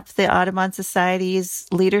waking up the Audubon Society's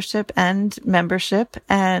leadership and membership.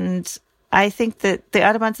 And I think that the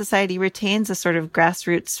Audubon Society retains a sort of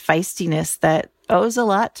grassroots feistiness that owes a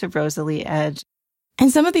lot to Rosalie Edge.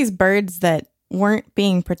 And some of these birds that weren't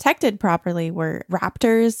being protected properly were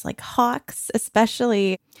raptors, like hawks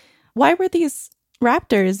especially. Why were these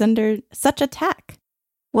raptors under such attack?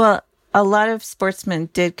 Well, a lot of sportsmen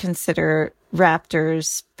did consider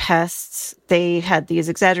raptors pests. They had these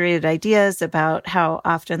exaggerated ideas about how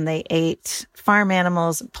often they ate farm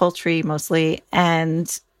animals, poultry mostly,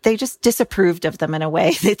 and they just disapproved of them in a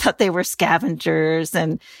way. They thought they were scavengers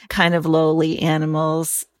and kind of lowly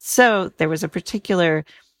animals. So there was a particular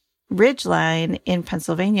ridgeline in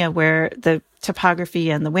Pennsylvania where the topography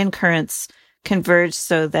and the wind currents converged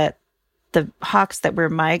so that the hawks that were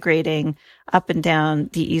migrating up and down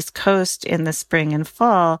the East Coast in the spring and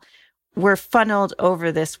fall were funneled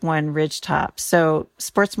over this one ridgetop. So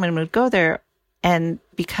sportsmen would go there, and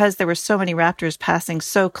because there were so many raptors passing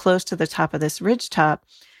so close to the top of this ridgetop,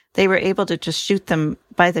 they were able to just shoot them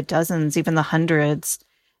by the dozens, even the hundreds.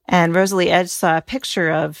 And Rosalie Edge saw a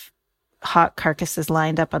picture of hawk carcasses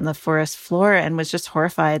lined up on the forest floor and was just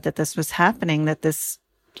horrified that this was happening, that this,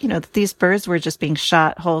 that these birds were just being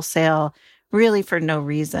shot wholesale, really for no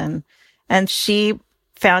reason. And she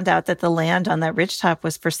found out that the land on that ridgetop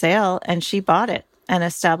was for sale, and she bought it and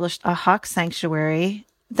established a hawk sanctuary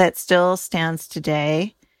that still stands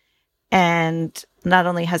today. And not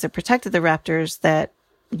only has it protected the raptors that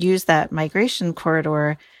use that migration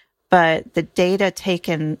corridor, but the data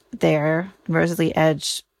taken there, Rosalie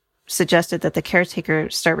Edge suggested that the caretaker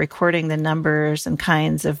start recording the numbers and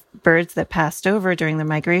kinds of birds that passed over during the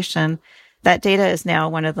migration. That data is now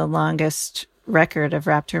one of the longest record of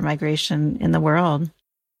raptor migration in the world.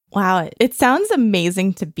 Wow, it sounds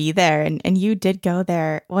amazing to be there, and you did go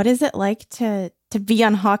there. What is it like to be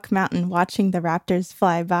on Hawk Mountain watching the raptors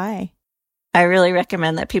fly by? I really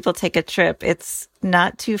recommend that people take a trip. It's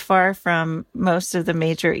not too far from most of the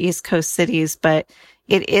major East Coast cities, but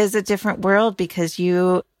it is a different world because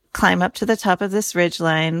you climb up to the top of this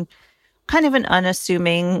ridgeline, kind of an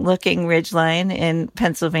unassuming looking ridgeline in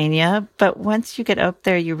Pennsylvania. But once you get up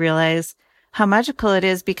there, you realize how magical it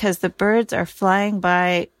is because the birds are flying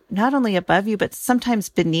by not only above you, but sometimes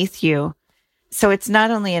beneath you. So it's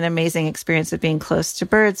not only an amazing experience of being close to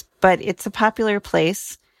birds, but it's a popular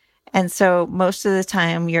place. And so most of the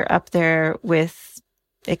time you're up there with,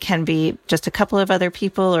 it can be just a couple of other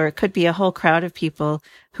people, or it could be a whole crowd of people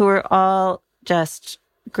who are all just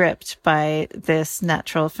gripped by this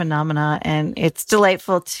natural phenomena. And it's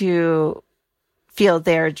delightful to feel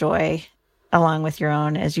their joy along with your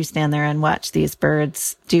own as you stand there and watch these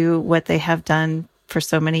birds do what they have done for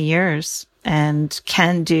so many years and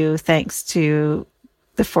can do thanks to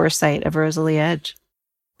the foresight of Rosalie Edge.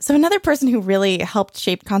 So another person who really helped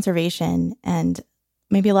shape conservation, and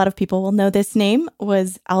maybe a lot of people will know this name,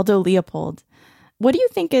 was Aldo Leopold. What do you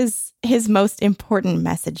think is his most important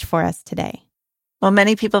message for us today? Well,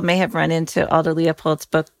 many people may have run into Aldo Leopold's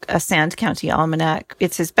book, A Sand County Almanac.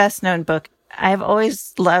 It's his best-known book. I've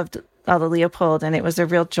always loved Aldo Leopold, and it was a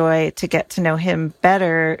real joy to get to know him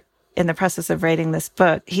better in the process of writing this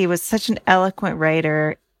book. He was such an eloquent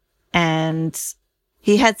writer, and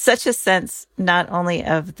he had such a sense not only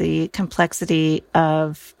of the complexity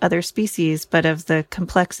of other species, but of the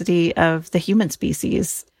complexity of the human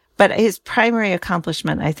species. But his primary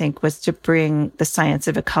accomplishment, I think, was to bring the science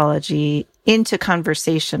of ecology into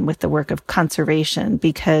conversation with the work of conservation,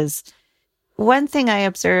 because one thing I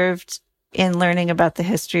observed in learning about the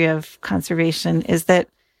history of conservation is that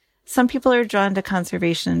some people are drawn to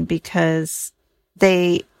conservation because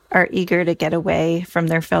they are eager to get away from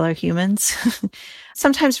their fellow humans,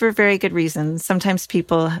 sometimes for very good reasons. Sometimes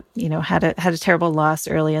people, had a terrible loss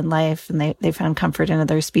early in life and they found comfort in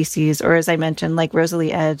other species. Or as I mentioned, like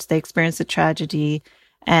Rosalie Edge, they experienced a tragedy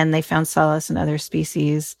and they found solace in other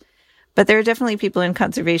species. But there are definitely people in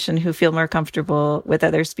conservation who feel more comfortable with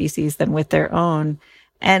other species than with their own.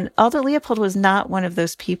 And Aldo Leopold was not one of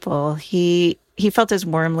those people. He felt as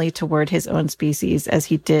warmly toward his own species as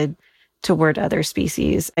he did toward other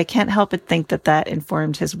species. I can't help but think that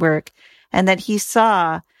informed his work, and that he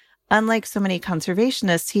saw, unlike so many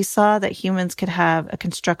conservationists, he saw that humans could have a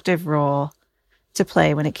constructive role to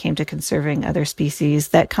play when it came to conserving other species,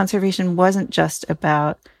 that conservation wasn't just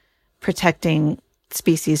about protecting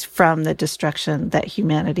species from the destruction that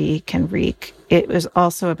humanity can wreak. It was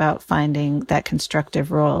also about finding that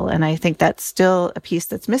constructive role. And I think that's still a piece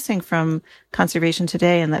that's missing from conservation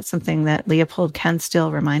today. And that's something that Leopold can still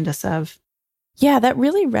remind us of. Yeah, that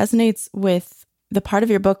really resonates with the part of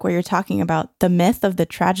your book where you're talking about the myth of the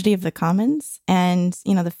tragedy of the commons. And,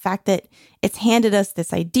 the fact that it's handed us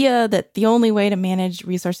this idea that the only way to manage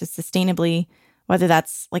resources sustainably, whether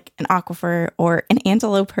that's like an aquifer or an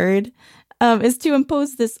antelope herd, is to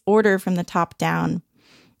impose this order from the top down.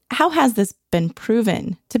 How has this been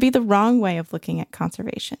proven to be the wrong way of looking at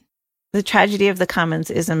conservation? The tragedy of the commons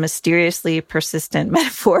is a mysteriously persistent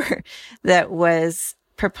metaphor that was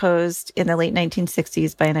proposed in the late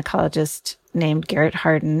 1960s by an ecologist named Garrett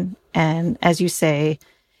Hardin. And as you say,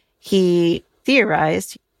 he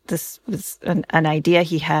theorized this was an idea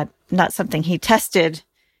he had, not something he tested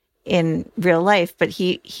in real life, but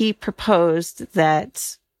he proposed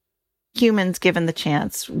that humans, given the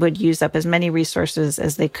chance, would use up as many resources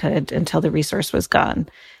as they could until the resource was gone.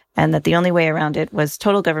 and that the only way around it was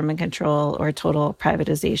total government control or total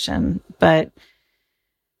privatization. But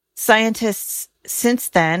scientists since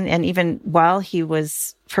then, and even while he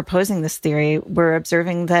was proposing this theory, were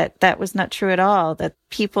observing that that was not true at all, that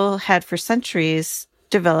people had for centuries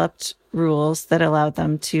developed rules that allowed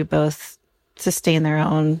them to both sustain their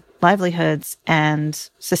own livelihoods and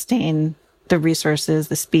sustain the resources,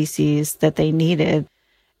 the species that they needed.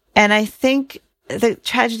 And I think the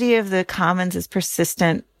tragedy of the commons is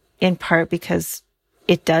persistent in part because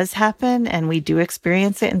it does happen and we do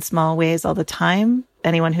experience it in small ways all the time.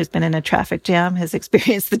 Anyone who's been in a traffic jam has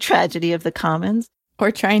experienced the tragedy of the commons.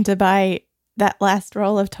 Or trying to buy that last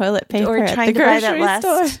roll of toilet paper or at trying the to buy that grocery last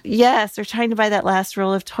store. Yes, or trying to buy that last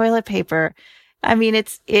roll of toilet paper. I mean,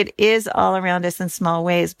 it is all around us in small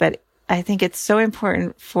ways, but I think it's so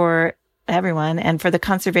important for everyone and for the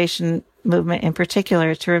conservation movement in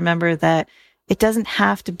particular to remember that it doesn't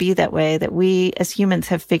have to be that way, that we as humans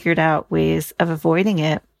have figured out ways of avoiding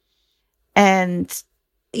it. And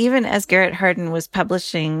even as Garrett Hardin was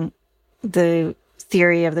publishing the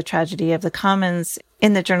theory of the tragedy of the commons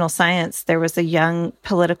in the journal Science, there was a young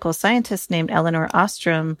political scientist named Elinor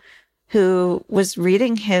Ostrom who was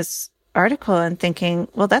reading his article and thinking,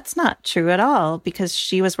 well, that's not true at all, because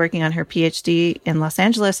she was working on her PhD in Los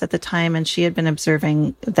Angeles at the time, and she had been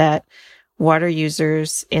observing that water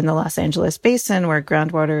users in the Los Angeles basin, where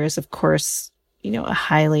groundwater is, of course, a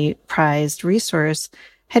highly prized resource,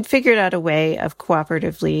 had figured out a way of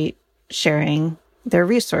cooperatively sharing their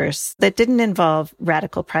resource that didn't involve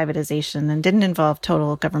radical privatization and didn't involve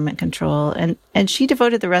total government control. And she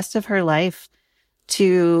devoted the rest of her life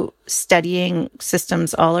to studying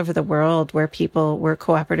systems all over the world where people were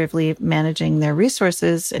cooperatively managing their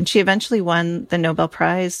resources. And she eventually won the Nobel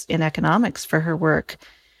Prize in economics for her work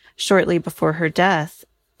shortly before her death.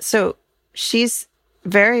 So she's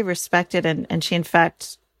very respected, and she, in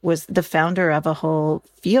fact, was the founder of a whole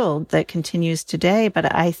field that continues today.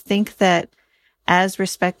 But I think that as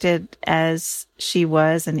respected as she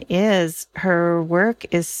was and is, her work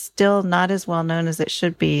is still not as well known as it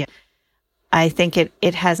should be. I think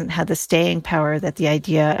it hasn't had the staying power that the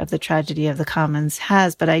idea of the tragedy of the commons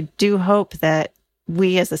has, but I do hope that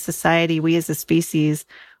we as a society, we as a species,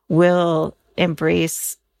 will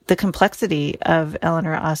embrace the complexity of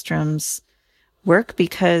Elinor Ostrom's work,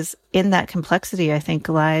 because in that complexity, I think,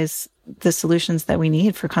 lies the solutions that we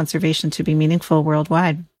need for conservation to be meaningful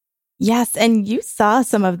worldwide. Yes, and you saw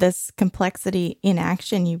some of this complexity in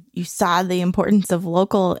action. You saw the importance of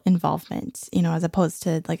local involvement, as opposed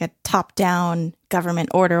to like a top-down government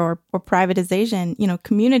order or privatization.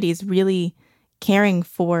 Communities really caring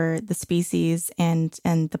for the species and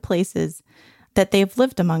the places that they've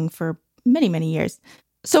lived among for many, many years.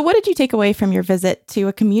 So what did you take away from your visit to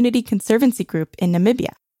a community conservancy group in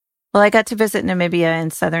Namibia? Well, I got to visit Namibia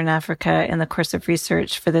in Southern Africa in the course of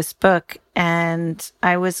research for this book, and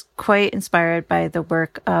I was quite inspired by the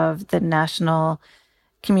work of the National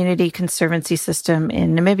Community Conservancy System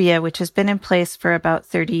in Namibia, which has been in place for about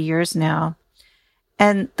 30 years now.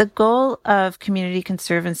 And the goal of community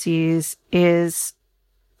conservancies is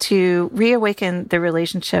to reawaken the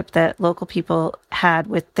relationship that local people had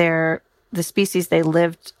with the species they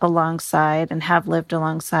lived alongside and have lived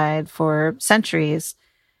alongside for centuries.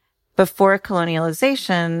 Before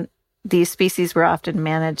colonialization, these species were often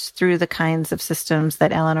managed through the kinds of systems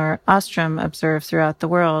that Elinor Ostrom observed throughout the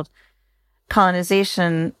world.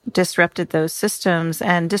 Colonization disrupted those systems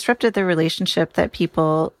and disrupted the relationship that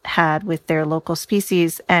people had with their local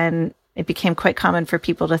species, and it became quite common for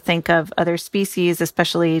people to think of other species,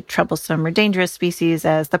 especially troublesome or dangerous species,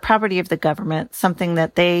 as the property of the government, something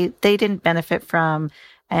that they didn't benefit from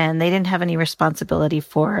and they didn't have any responsibility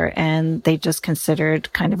for, and they just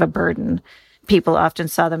considered kind of a burden. People often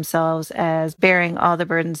saw themselves as bearing all the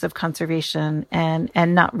burdens of conservation and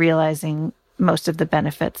not realizing most of the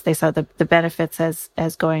benefits. They saw the benefits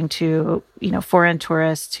as going to, foreign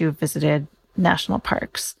tourists who visited national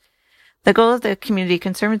parks. The goal of the community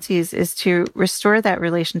conservancies is to restore that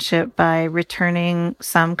relationship by returning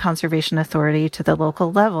some conservation authority to the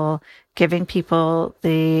local level, giving people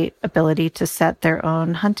the ability to set their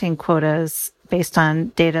own hunting quotas based on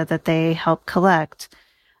data that they help collect.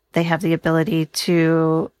 They have the ability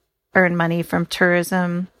to earn money from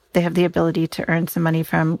tourism. They have the ability to earn some money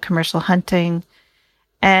from commercial hunting.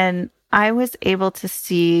 And I was able to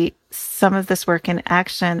see some of this work in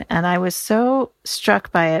action, and I was so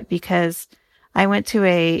struck by it because I went to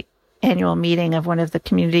an annual meeting of one of the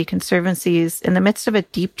community conservancies in the midst of a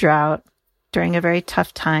deep drought during a very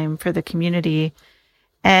tough time for the community.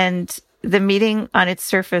 And The meeting on its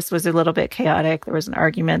surface was a little bit chaotic. There was an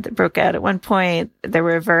argument that broke out at one point. There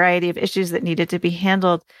were a variety of issues that needed to be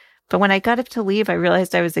handled. But when I got up to leave, I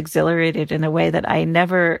realized I was exhilarated in a way that I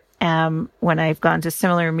never am when I've gone to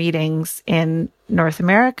similar meetings in North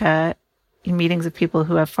America, in meetings of people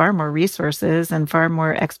who have far more resources and far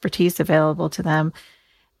more expertise available to them.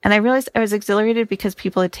 And I realized I was exhilarated because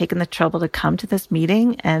people had taken the trouble to come to this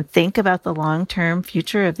meeting and think about the long-term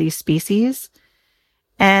future of these species.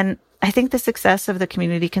 And I think the success of the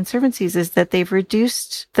community conservancies is that they've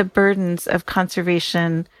reduced the burdens of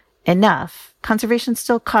conservation enough. Conservation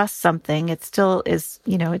still costs something. It still is,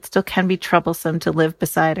 it still can be troublesome to live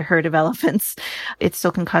beside a herd of elephants. It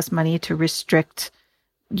still can cost money to restrict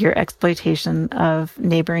your exploitation of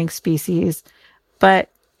neighboring species. But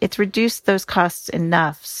it's reduced those costs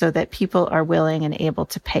enough so that people are willing and able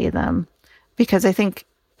to pay them. Because I think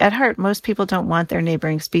at heart, most people don't want their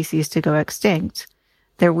neighboring species to go extinct.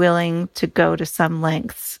 They're willing to go to some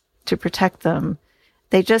lengths to protect them.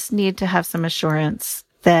 They just need to have some assurance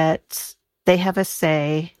that they have a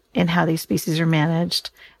say in how these species are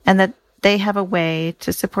managed and that they have a way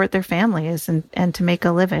to support their families and to make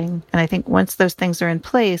a living. And I think once those things are in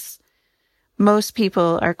place, most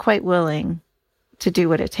people are quite willing to do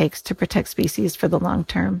what it takes to protect species for the long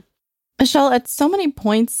term. Michelle, at so many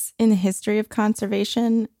points in the history of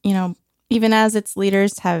conservation, even as its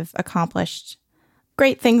leaders have accomplished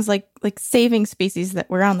great things like saving species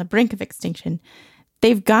that were on the brink of extinction,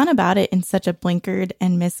 they've gone about it in such a blinkered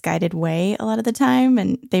and misguided way a lot of the time,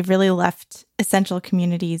 and they've really left essential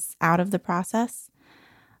communities out of the process.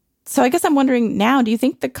 So I guess I'm wondering now, do you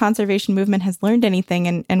think the conservation movement has learned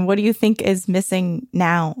anything, and what do you think is missing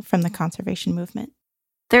now from the conservation movement?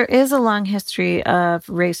 There is a long history of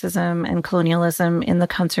racism and colonialism in the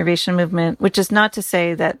conservation movement, which is not to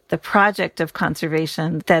say that the project of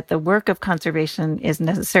conservation, that the work of conservation is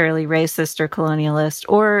necessarily racist or colonialist,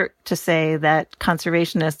 or to say that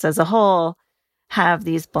conservationists as a whole have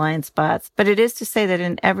these blind spots. But it is to say that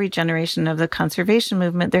in every generation of the conservation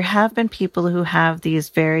movement, there have been people who have these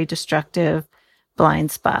very destructive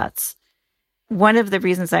blind spots. One of the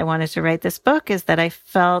reasons I wanted to write this book is that I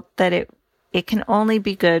felt that it can only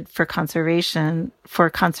be good for conservation, for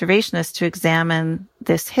conservationists to examine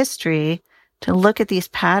this history, to look at these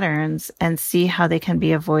patterns and see how they can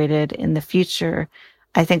be avoided in the future.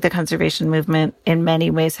 I think the conservation movement in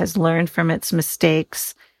many ways has learned from its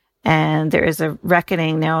mistakes, and there is a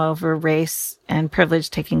reckoning now over race and privilege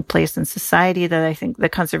taking place in society that I think the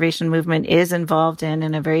conservation movement is involved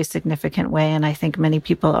in a very significant way. And I think many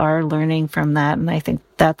people are learning from that. And I think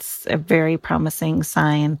that's a very promising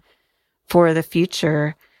sign for the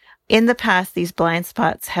future. In the past, these blind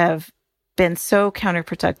spots have been so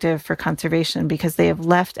counterproductive for conservation because they have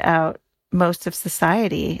left out most of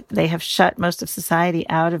society. They have shut most of society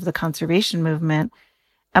out of the conservation movement.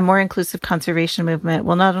 A more inclusive conservation movement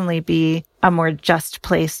will not only be a more just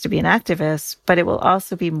place to be an activist, but it will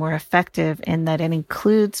also be more effective in that it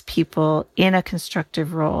includes people in a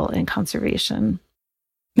constructive role in conservation.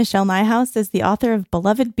 Michelle Nijhuis is the author of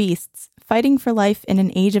Beloved Beasts, Fighting for Life in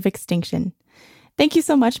an Age of Extinction. Thank you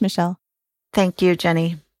so much, Michelle. Thank you,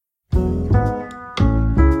 Jenny.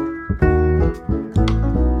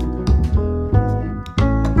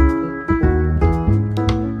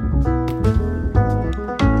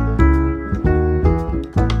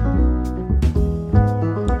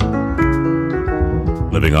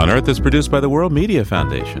 Living on Earth is produced by the World Media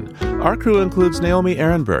Foundation. Our crew includes Naomi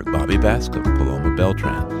Ehrenberg, Bobby Bascom, Paloma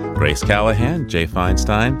Beltran, Grace Callahan, Jay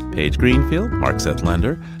Feinstein, Paige Greenfield, Mark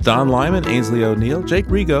Sethlender, Don Lyman, Ainsley O'Neill, Jake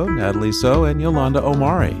Rigo, Natalie So, and Yolanda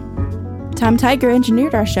Omari. Tom Tiger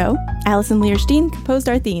engineered our show. Allison Learstein composed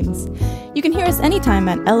our themes. You can hear us anytime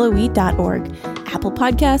at LOE.org, Apple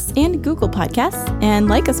Podcasts, and Google Podcasts. And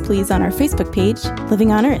like us, please, on our Facebook page,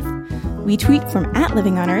 Living on Earth. We tweet from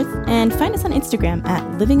 @LivingOnEarth and find us on Instagram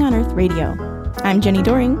 @LivingOnEarthRadio. I'm Jenny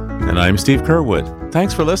Doring. And I'm Steve Curwood.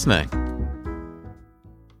 Thanks for listening.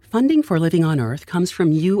 Funding for Living on Earth comes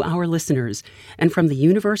from you, our listeners, and from the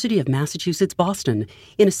University of Massachusetts, Boston,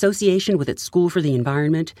 in association with its School for the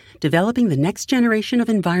Environment, developing the next generation of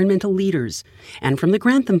environmental leaders, and from the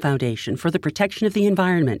Grantham Foundation for the Protection of the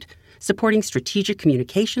Environment, supporting strategic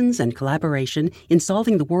communications and collaboration in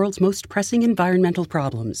solving the world's most pressing environmental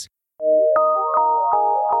problems.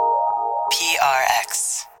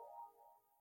 PRX.